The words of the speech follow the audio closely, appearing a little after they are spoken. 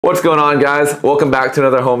What's going on, guys? Welcome back to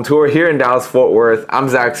another home tour here in Dallas-Fort Worth. I'm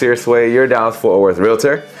Zach Searsway, your Dallas-Fort Worth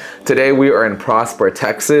realtor. Today we are in Prosper,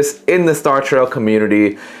 Texas, in the Star Trail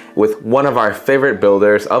community with one of our favorite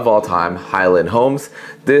builders of all time, Highland Homes.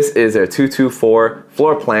 This is their 224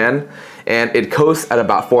 floor plan, and it coasts at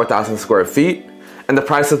about 4,000 square feet. And the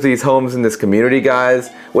price of these homes in this community, guys,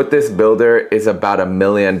 with this builder is about $1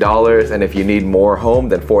 million. And if you need more home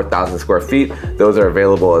than 4,000 square feet, those are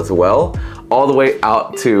available as well. All the way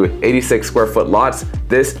out to 86 square foot lots.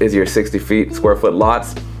 This is your 60 feet square foot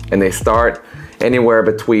lots, and they start anywhere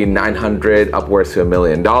between 900 upwards to $1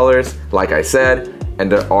 million, like I said.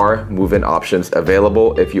 And there are move-in options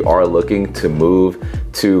available if you are looking to move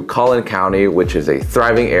to Collin County, which is a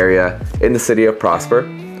thriving area in the city of Prosper,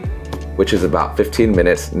 which is about 15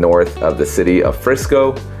 minutes north of the city of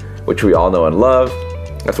Frisco, which we all know and love.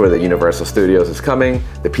 That's where the Universal Studios is coming,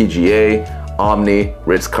 the PGA, Omni,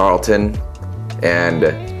 Ritz Carlton, and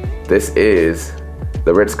this is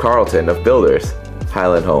the Ritz Carlton of builders,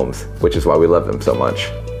 Highland Homes, which is why we love them so much.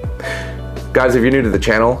 Guys, if you're new to the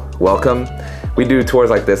channel, welcome. We do tours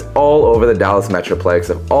like this all over the Dallas Metroplex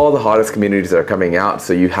of all the hottest communities that are coming out,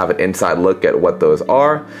 so you have an inside look at what those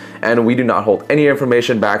are. And we do not hold any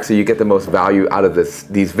information back, so you get the most value out of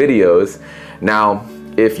these videos. Now,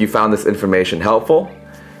 if you found this information helpful,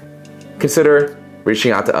 consider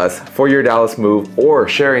reaching out to us for your Dallas move or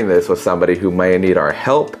sharing this with somebody who may need our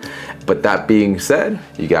help. But that being said,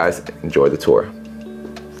 you guys enjoy the tour.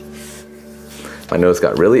 My nose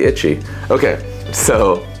got really itchy. Okay,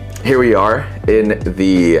 so here we are in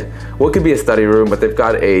the, what could be a study room, but they've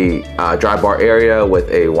got a dry bar area with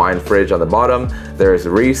a wine fridge on the bottom. There's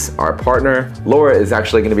Reese, our partner. Laura is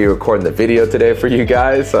actually gonna be recording the video today for you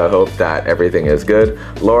guys, so I hope that everything is good.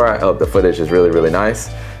 Laura, I hope the footage is really, really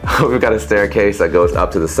nice. We've got a staircase that goes up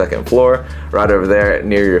to the second floor, right over there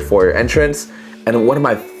near your foyer entrance. And one of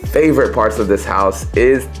my favorite parts of this house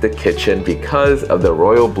is the kitchen because of the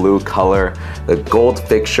royal blue color, the gold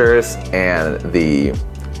fixtures, and the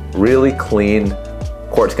really clean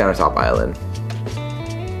quartz countertop island.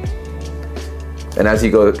 And as you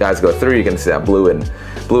guys go through, you can see that blue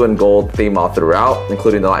and gold theme all throughout,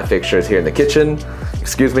 including the light fixtures here in the kitchen.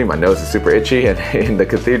 Excuse me, my nose is super itchy. And in the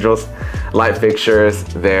cathedral's light fixtures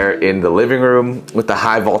there in the living room with the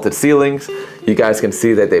high vaulted ceilings. You guys can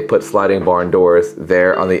see that they put sliding barn doors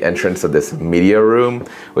there on the entrance of this media room,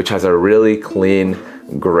 which has a really clean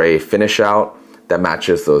gray finish out that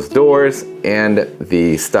matches those doors, and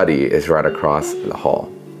the study is right across the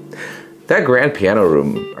hall. That grand piano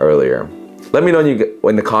room earlier, let me know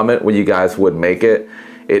in the comment when you guys would make it.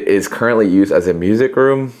 It is currently used as a music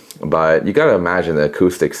room, but you gotta imagine the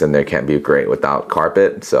acoustics in there can't be great without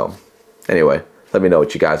carpet. So anyway, let me know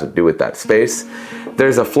what you guys would do with that space.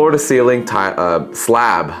 There's a floor to ceiling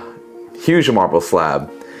slab, huge marble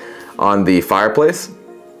slab on the fireplace,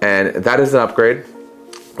 and that is an upgrade,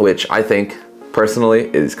 which I think personally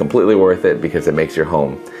is completely worth it because it makes your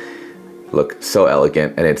home look so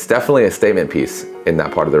elegant, and it's definitely a statement piece in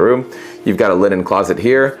that part of the room. You've got a linen closet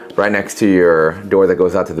here right next to your door that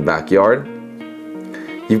goes out to the backyard.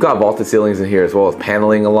 You've got vaulted ceilings in here as well as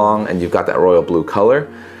paneling along, and you've got that royal blue color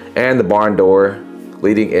and the barn door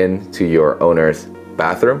leading into your owner's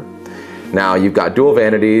bathroom. Now you've got dual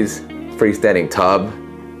vanities, freestanding tub,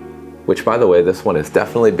 which by the way, this one is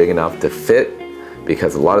definitely big enough to fit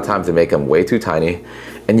because a lot of times they make them way too tiny.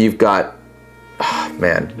 And you've got, oh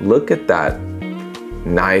man, look at that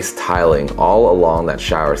nice tiling all along that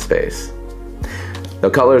shower space. The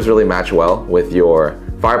colors really match well with your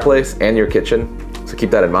fireplace and your kitchen, so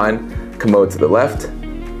keep that in mind. Commode to the left,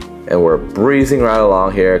 and we're breezing right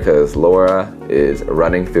along here because Laura is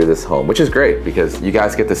running through this home, which is great because you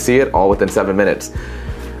guys get to see it all within 7 minutes.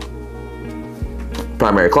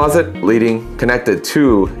 Primary closet connected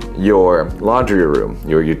to your laundry room,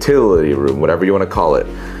 your utility room, whatever you want to call it.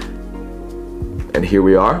 And here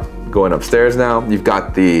we are going upstairs now. You've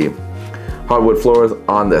got the hardwood floors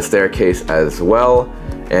on the staircase as well,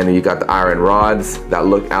 and you got the iron rods that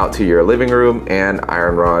look out to your living room and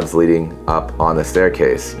iron rods leading up on the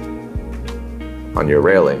staircase on your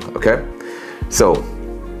railing. Okay, so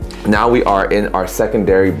now we are in our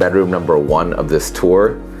secondary bedroom number 1 of this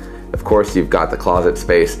tour. Of course, you've got the closet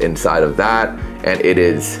space inside of that, and it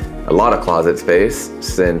is a lot of closet space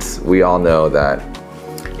since we all know that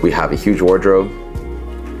we have a huge wardrobe.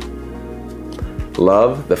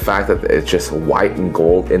 Love the fact that it's just white and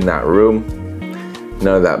gold in that room.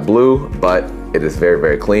 None of that blue, but it is very,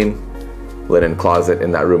 very clean. Linen closet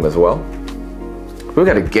in that room as well. We've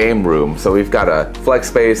got a game room, so we've got a flex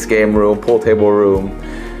space, game room, pool table room.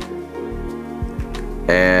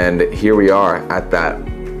 And here we are at that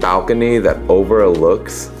balcony that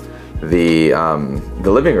overlooks the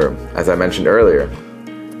living room, as I mentioned earlier.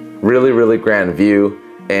 Really, really grand view,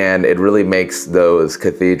 and it really makes those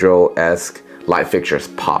cathedral-esque light fixtures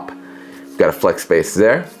pop. We've got a flex space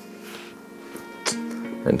there.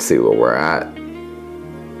 And see where we're at.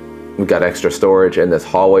 We've got extra storage in this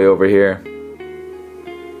hallway over here.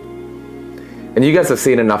 And you guys have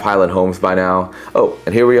seen enough Highland Homes by now. Oh,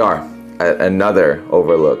 and here we are at another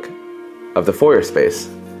overlook of the foyer space.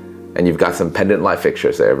 And you've got some pendant light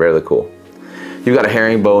fixtures there, really cool. You've got a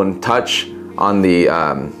herringbone touch on the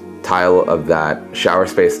tile of that shower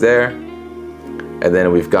space there. And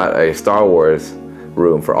then we've got a Star Wars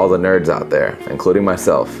room for all the nerds out there, including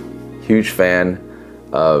myself. Huge fan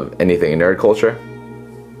of anything in nerd culture.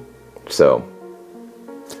 So,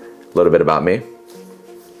 a little bit about me.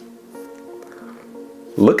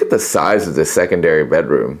 Look at the size of this secondary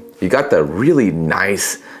bedroom. You got the really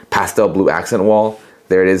nice pastel blue accent wall.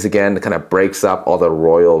 There it is again. It kind of breaks up all the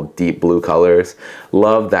royal deep blue colors.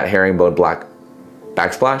 Love that herringbone black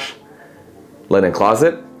backsplash. Linen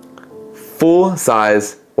closet. Full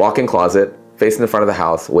size walk-in closet facing the front of the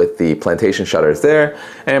house with the plantation shutters there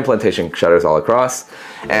and plantation shutters all across.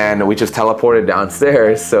 And we just teleported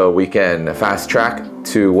downstairs so we can fast track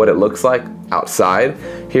to what it looks like outside.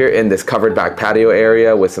 Here in this covered back patio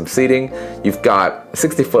area with some seating, you've got a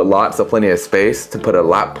 60-foot lot, so plenty of space to put a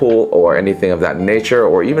lap pool or anything of that nature,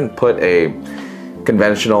 or even put a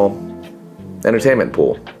conventional entertainment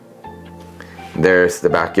pool. There's the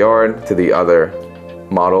backyard to the other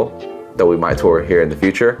model that we might tour here in the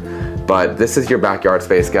future. But this is your backyard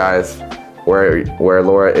space, guys, where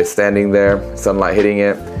Laura is standing there, sunlight hitting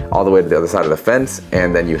it all the way to the other side of the fence,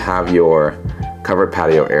 and then you have your covered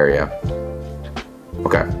patio area.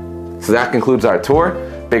 Okay, so that concludes our tour.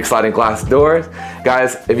 Big sliding glass doors.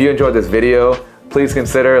 Guys, if you enjoyed this video, please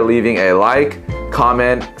consider leaving a like,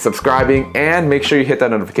 comment, subscribing, and make sure you hit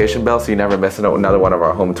that notification bell so you never miss another one of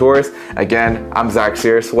our home tours. Again, I'm Zach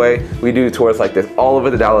Searsway. We do tours like this all over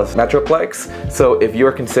the Dallas Metroplex. So if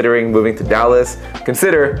you're considering moving to Dallas,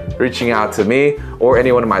 consider reaching out to me or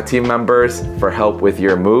any one of my team members for help with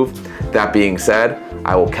your move. That being said,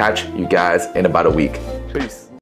 I will catch you guys in about a week. Peace.